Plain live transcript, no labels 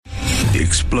The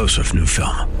explosive new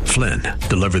film, Flynn,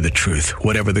 deliver the truth,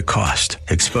 whatever the cost,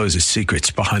 exposes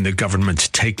secrets behind the government's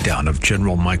takedown of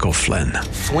General Michael Flynn.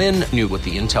 Flynn knew what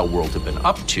the intel world had been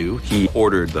up to. He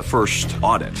ordered the first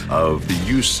audit of the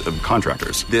use of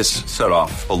contractors. This set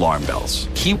off alarm bells.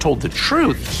 He told the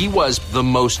truth. He was the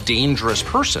most dangerous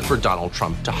person for Donald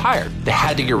Trump to hire. They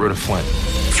had to get rid of Flynn.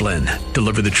 Flynn,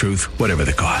 deliver the truth, whatever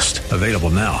the cost. Available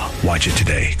now. Watch it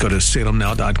today. Go to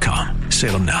salemnow.com.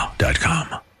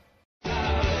 salemnow.com.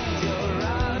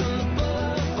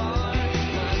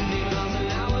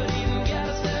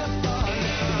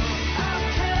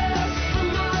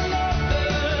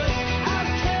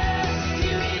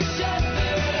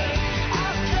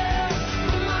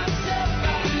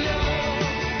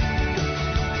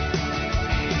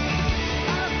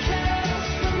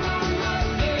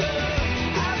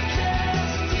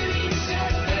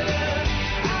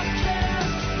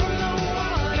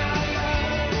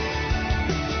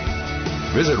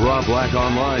 Visit Rob Black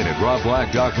online at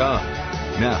robblack.com.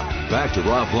 Now, back to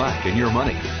Rob Black and Your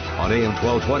Money on AM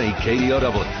 1220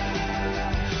 KDOW.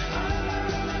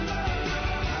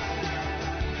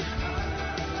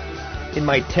 In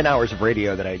my 10 hours of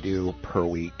radio that I do per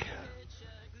week,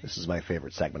 this is my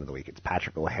favorite segment of the week. It's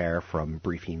Patrick O'Hare from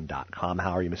Briefing.com.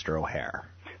 How are you, Mr. O'Hare?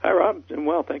 Hi, Rob. Doing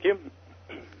well, thank you.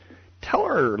 Tell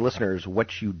our listeners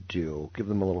what you do. Give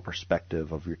them a little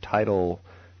perspective of your title,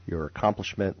 your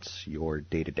accomplishments, your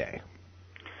day-to-day.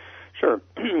 Sure.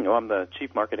 Well, I'm the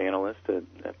Chief Market Analyst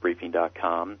at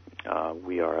Briefing.com.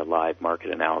 We are a live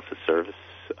market analysis service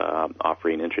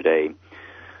offering intraday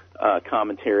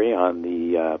commentary on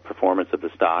the performance of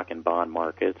the stock and bond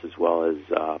markets, as well as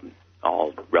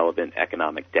all relevant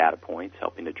economic data points,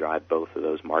 helping to drive both of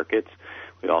those markets.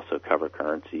 We also cover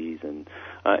currencies and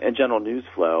general news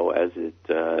flow as it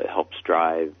helps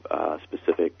drive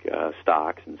specific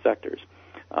stocks and sectors.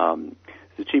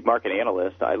 As a chief market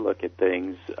analyst, I look at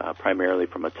things primarily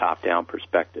from a top-down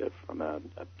perspective, from a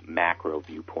macro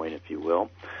viewpoint, if you will.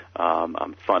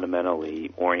 I'm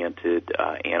fundamentally oriented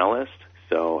analyst,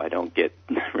 so I don't get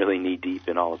really knee-deep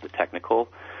in all of the technical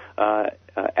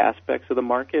aspects of the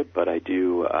market, but I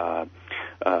do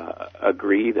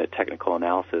agree that technical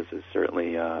analysis is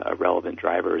certainly a relevant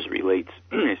driver as it relates,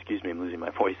 excuse me, I'm losing my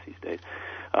voice these days,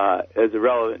 as a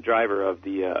relevant driver of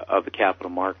the capital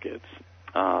markets.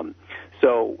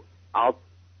 So I'll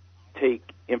take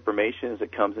information as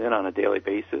it comes in on a daily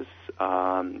basis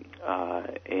and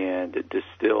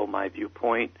distill my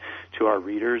viewpoint to our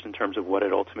readers in terms of what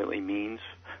it ultimately means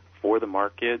for the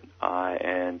market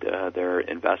and their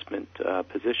investment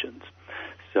positions.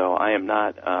 So I am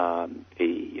not a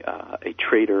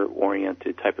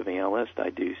trader-oriented type of analyst.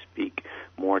 I do speak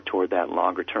more toward that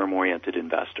longer-term oriented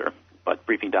investor. But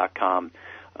Briefing.com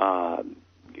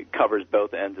covers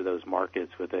both ends of those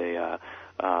markets with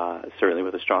certainly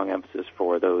with a strong emphasis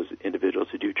for those individuals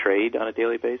who do trade on a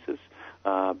daily basis,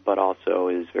 but also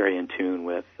is very in tune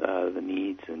with the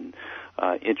needs and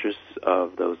interests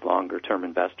of those longer-term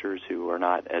investors who are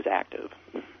not as active.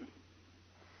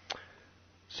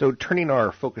 So turning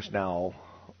our focus now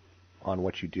on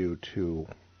what you do to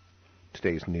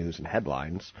today's news and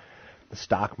headlines, the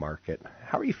stock market,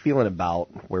 how are you feeling about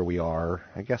where we are?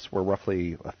 I guess we're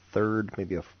roughly a third,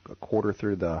 maybe a quarter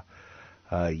through the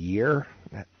year.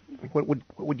 What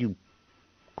would you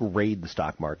grade the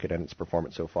stock market and its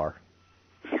performance so far?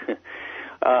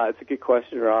 It's a good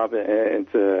question, Rob, and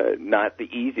it's not the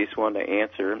easiest one to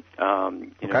answer.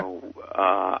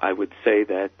 I would say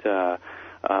that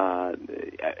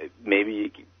maybe you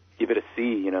could give it a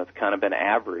C. It's kind of been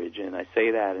average, and I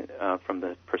say that from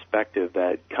the perspective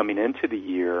that coming into the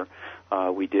year,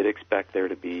 we did expect there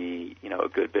to be, a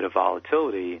good bit of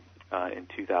volatility in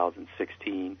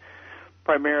 2016,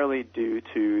 primarily due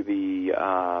to the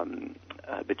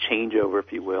changeover,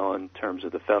 if you will, in terms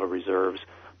of the Federal Reserve's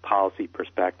policy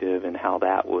perspective and how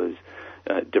that was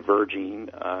diverging,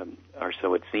 or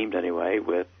so it seemed anyway,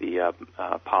 with the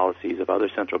policies of other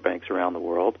central banks around the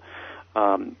world.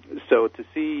 So to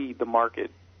see the market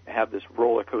have this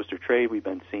roller coaster trade we've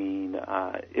been seeing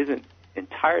isn't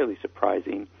entirely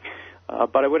surprising,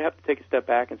 but I would have to take a step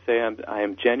back and say I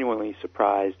am genuinely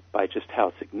surprised by just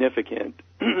how significant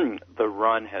the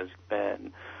run has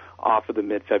been off of the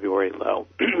mid-February low.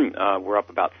 We're up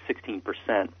about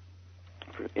 16%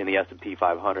 in the S&P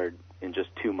 500 in just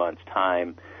 2 months'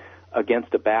 time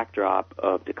against a backdrop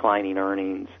of declining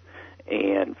earnings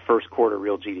and first quarter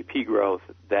real GDP growth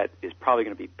that is probably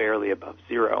going to be barely above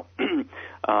zero.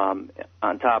 On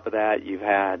top of that, you've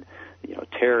had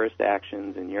terrorist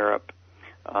actions in Europe,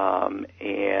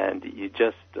 and you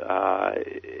just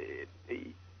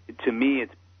to me,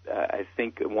 it's I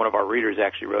think one of our readers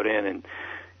actually wrote in and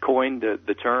coined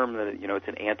the term that, it's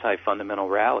an anti-fundamental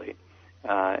rally.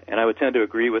 And I would tend to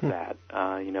agree with that,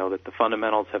 that the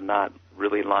fundamentals have not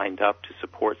really lined up to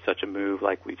support such a move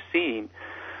like we've seen.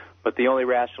 But the only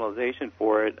rationalization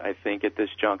for it, I think, at this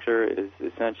juncture is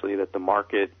essentially that the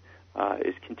market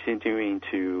is continuing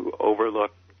to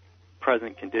overlook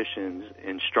present conditions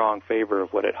in strong favor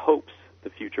of what it hopes the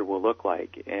future will look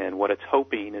like. And what it's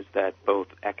hoping is that both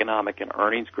economic and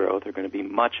earnings growth are going to be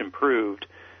much improved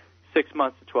 6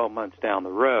 months to 12 months down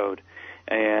the road.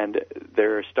 And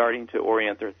they're starting to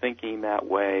orient their thinking that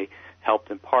way,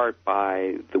 helped in part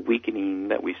by the weakening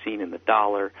that we've seen in the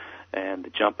dollar and the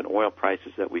jump in oil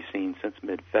prices that we've seen since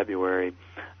mid-February,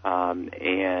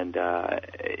 and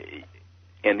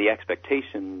the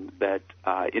expectation that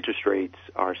interest rates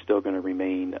are still going to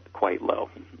remain quite low.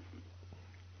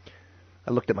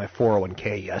 I looked at my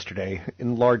 401k yesterday,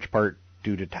 in large part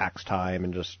due to tax time,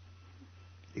 and just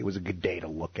it was a good day to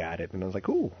look at it. And I was like,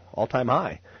 ooh, all-time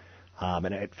high.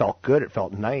 And it felt good, it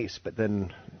felt nice, but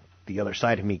then the other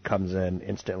side of me comes in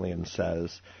instantly and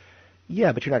says,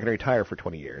 yeah, but you're not going to retire for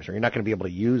 20 years, or you're not going to be able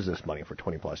to use this money for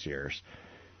 20-plus years.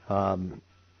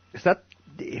 Is that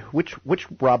which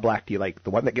Rob Black do you like?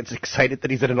 The one that gets excited that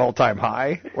he's at an all-time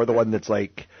high, or the one that's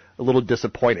like a little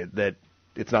disappointed that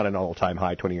it's not an all-time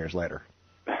high 20 years later?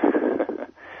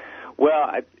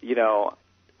 Well,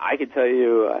 I can tell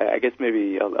you, I guess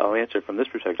maybe I'll answer from this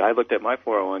perspective. I looked at my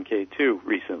 401k too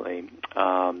recently,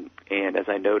 and as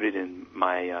I noted in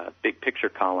my big picture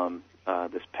column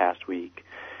this past week,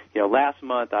 last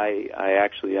month I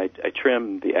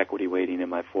trimmed the equity weighting in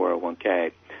my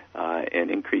 401k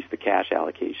and increased the cash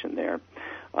allocation there,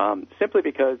 simply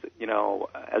because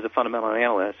as a fundamental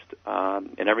analyst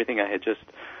and everything I had just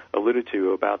alluded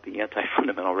to about the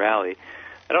anti-fundamental rally,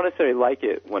 I don't necessarily like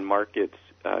it when markets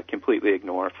completely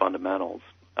ignore fundamentals.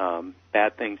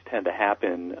 Bad things tend to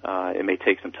happen. It may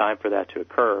take some time for that to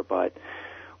occur, but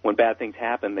when bad things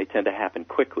happen, they tend to happen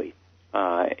quickly.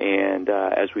 And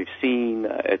as we've seen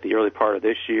at the early part of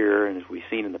this year, and as we've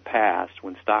seen in the past,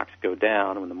 when stocks go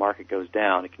down, when the market goes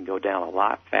down, it can go down a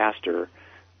lot faster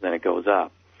than it goes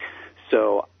up.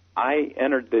 So I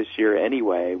entered this year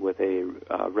anyway with a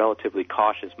relatively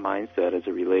cautious mindset as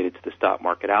it related to the stock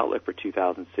market outlook for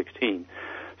 2016.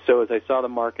 So as I saw the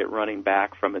market running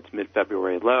back from its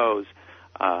mid-February lows,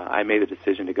 I made the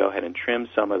decision to go ahead and trim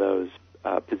some of those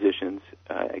positions.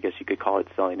 I guess you could call it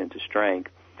selling into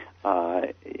strength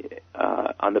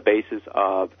on the basis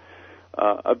of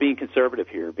being conservative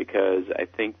here, because I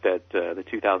think that the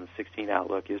 2016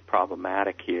 outlook is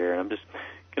problematic here. And I'm just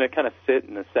going to kind of sit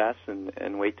and assess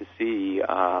and wait to see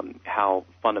how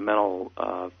fundamental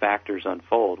factors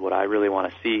unfold. What I really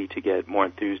want to see to get more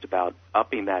enthused about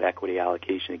upping that equity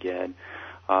allocation again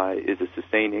is a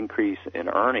sustained increase in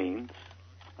earnings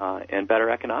and better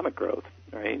economic growth,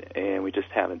 right? And we just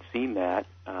haven't seen that.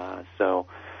 So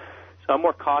I'm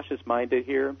more cautious-minded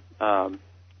here. Doesn't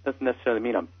necessarily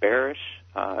mean I'm bearish.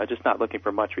 I'm just not looking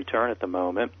for much return at the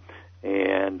moment.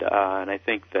 And I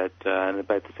think that,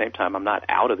 but at the same time, I'm not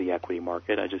out of the equity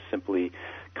market. I just simply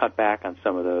cut back on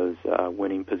some of those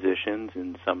winning positions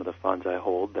in some of the funds I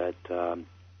hold that,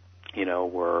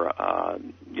 were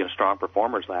strong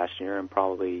performers last year, and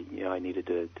probably I needed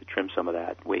to trim some of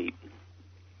that weight.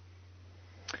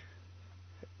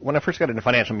 When I first got into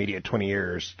financial media 20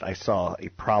 years, I saw a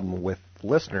problem with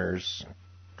listeners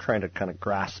trying to kind of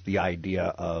grasp the idea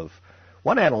of,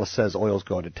 one analyst says oil's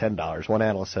going to $10. One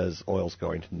analyst says oil's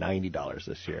going to $90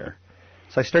 this year.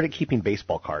 So I started keeping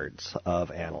baseball cards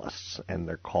of analysts and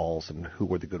their calls and who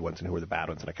were the good ones and who were the bad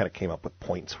ones, and I kind of came up with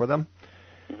points for them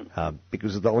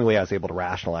because it's the only way I was able to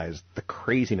rationalize the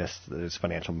craziness that is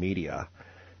financial media.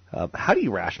 How do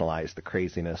you rationalize the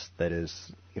craziness that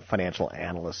is financial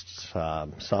analysts?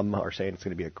 Some are saying it's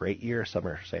going to be a great year. Some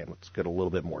are saying let's get a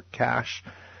little bit more cash.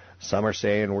 Some are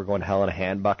saying we're going to hell in a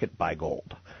handbucket, buy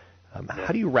gold.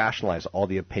 How do you rationalize all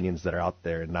the opinions that are out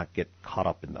there and not get caught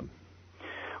up in them?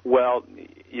 Well,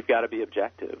 you've got to be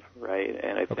objective, right?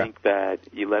 And I think that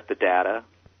you let the data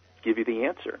give you the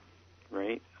answer,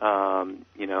 right?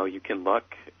 You can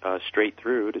look straight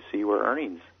through to see where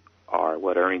earnings are,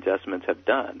 what earnings estimates have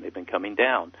done. They've been coming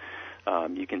down.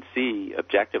 You can see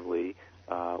objectively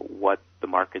what the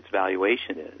market's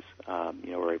valuation is.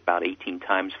 We're about 18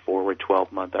 times forward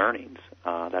 12-month earnings.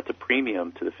 That's a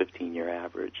premium to the 15-year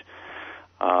average.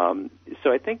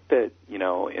 So I think that,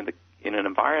 in an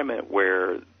environment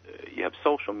where you have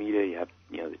social media, you have,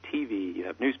 the TV, you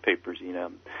have newspapers,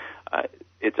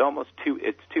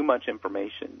 it's too much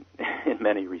information in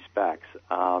many respects.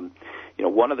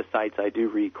 One of the sites I do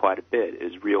read quite a bit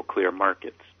is Real Clear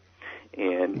Markets.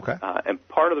 And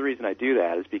part of the reason I do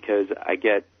that is because I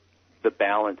get the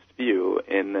balanced view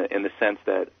in the sense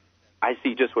that I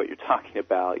see just what you're talking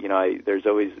about. There's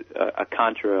always a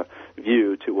contra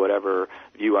view to whatever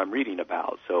view I'm reading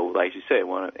about. So, like you say,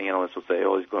 one analyst will say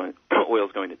oil's going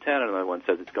to 10, and another one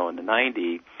says it's going to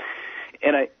 90.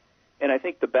 And I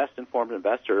think the best informed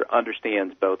investor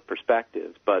understands both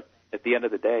perspectives, but at the end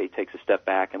of the day, takes a step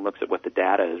back and looks at what the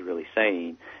data is really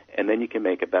saying, and then you can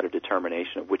make a better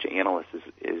determination of which analyst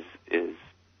is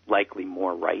likely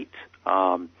more right.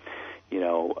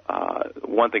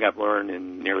 One thing I've learned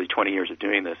in nearly 20 years of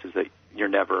doing this is that you're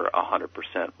never 100%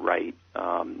 right.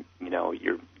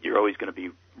 You're always going to be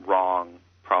wrong,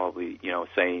 probably,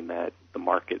 saying that the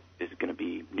market is going to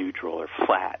be neutral or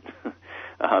flat.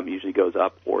 Usually goes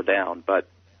up or down. But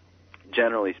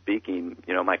generally speaking,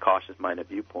 my cautious-minded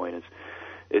viewpoint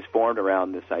is formed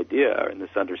around this idea and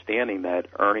this understanding that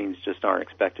earnings just aren't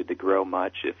expected to grow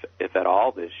much, if at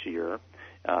all, this year.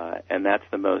 And that's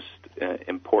the most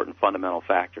important fundamental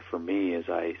factor for me as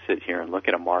I sit here and look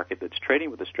at a market that's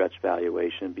trading with a stretched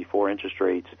valuation before interest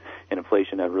rates and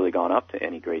inflation have really gone up to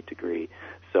any great degree.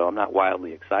 So I'm not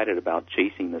wildly excited about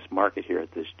chasing this market here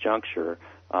at this juncture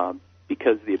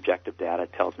because the objective data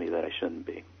tells me that I shouldn't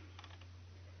be.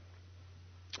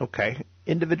 Okay.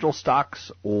 Individual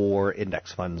stocks or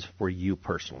index funds for you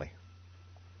personally?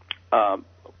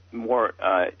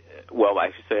 I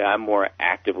should say I'm more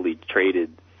actively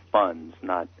traded funds,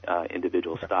 not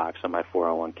individual stocks. On my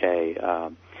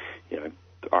 401k,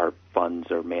 our funds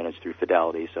are managed through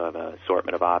Fidelity, so I have an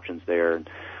assortment of options there. And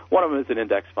one of them is an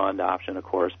index fund option, of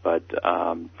course, but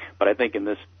I think in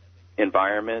this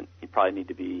environment, you probably need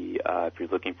to be, if you're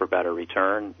looking for better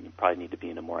return, you probably need to be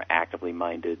in a more actively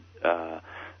minded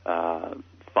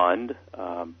fund.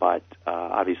 But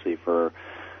obviously for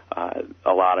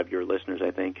a lot of your listeners,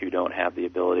 I think, who don't have the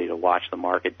ability to watch the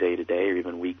market day to day or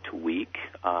even week to week,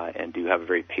 and do have a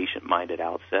very patient-minded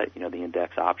outset, the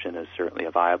index option is certainly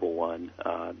a viable one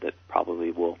that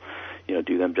probably will,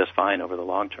 do them just fine over the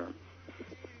long term.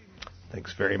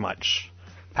 Thanks very much.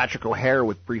 Patrick O'Hare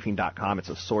with Briefing.com. It's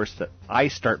a source that I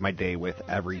start my day with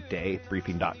every day.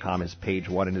 Briefing.com is page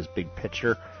one in his big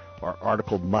picture. Our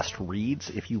article must-reads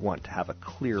if you want to have a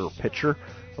clearer picture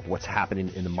of what's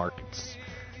happening in the markets.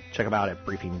 Check them out at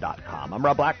Briefing.com. I'm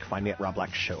Rob Black. Find me at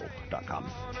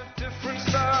RobBlackShow.com.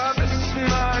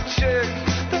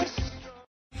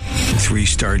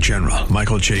 3-star General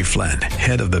Michael J. Flynn,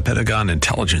 head of the Pentagon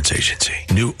Intelligence Agency,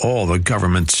 knew all the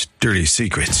government's dirty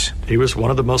secrets. He was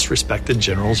one of the most respected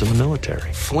generals in the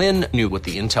military. Flynn knew what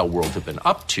the intel world had been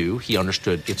up to. He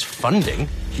understood its funding.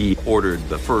 He ordered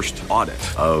the first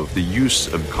audit of the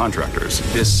use of contractors.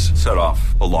 This set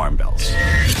off alarm bells.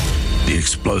 The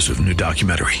explosive new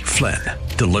documentary, Flynn,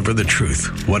 Deliver the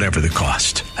Truth, Whatever the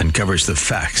Cost, uncovers the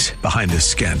facts behind this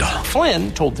scandal.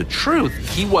 Flynn told the truth.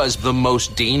 He was the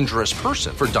most dangerous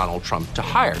person for Donald Trump to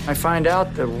hire. I find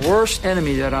out the worst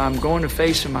enemy that I'm going to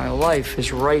face in my life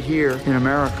is right here in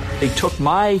America. They took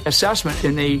my assessment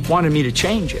and they wanted me to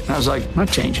change it. And I was like, I'm not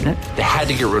changing it. They had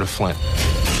to get rid of Flynn.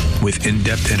 With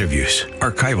in-depth interviews,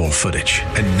 archival footage,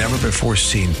 and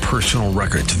never-before-seen personal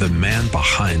records of the man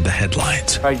behind the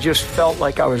headlines. I just felt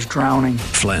like I was drowning.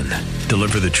 Flynn,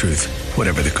 Deliver the Truth,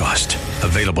 Whatever the Cost.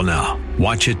 Available now.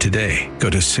 Watch it today.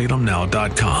 Go to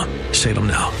salemnow.com.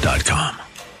 salemnow.com.